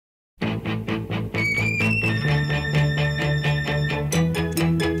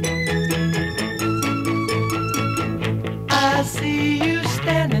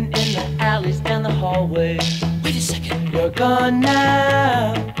gone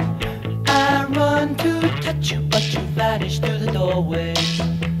now. I run to touch you, but you vanished through the doorway.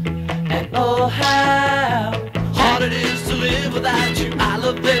 And oh, how hard it is to live without you. I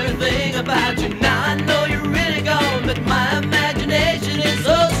love everything about you. Now I know you're really gone, but my imagination is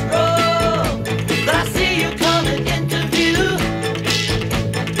so strong that I see you coming into view.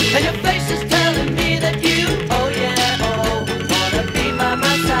 And your face is telling me that you, oh yeah, oh, wanna be by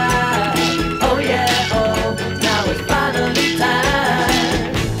my side. Oh yeah, oh, now it's finally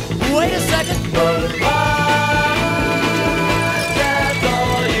time. Wait a second. That's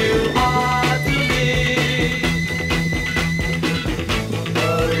all you are to me.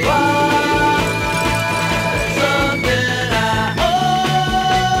 Something I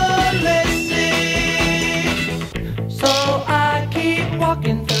only see. So I keep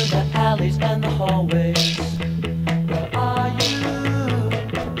walking through the alleys and the hallways. Where are you?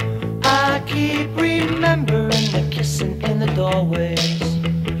 I keep remembering the kissing in the doorways.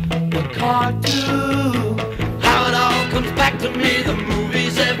 The car too. How it all comes back to me. The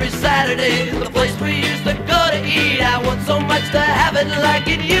movies every Saturday. The place we used to go to eat. I want so much to have it like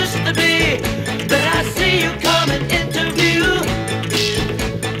it used to be. Then I see you coming into view.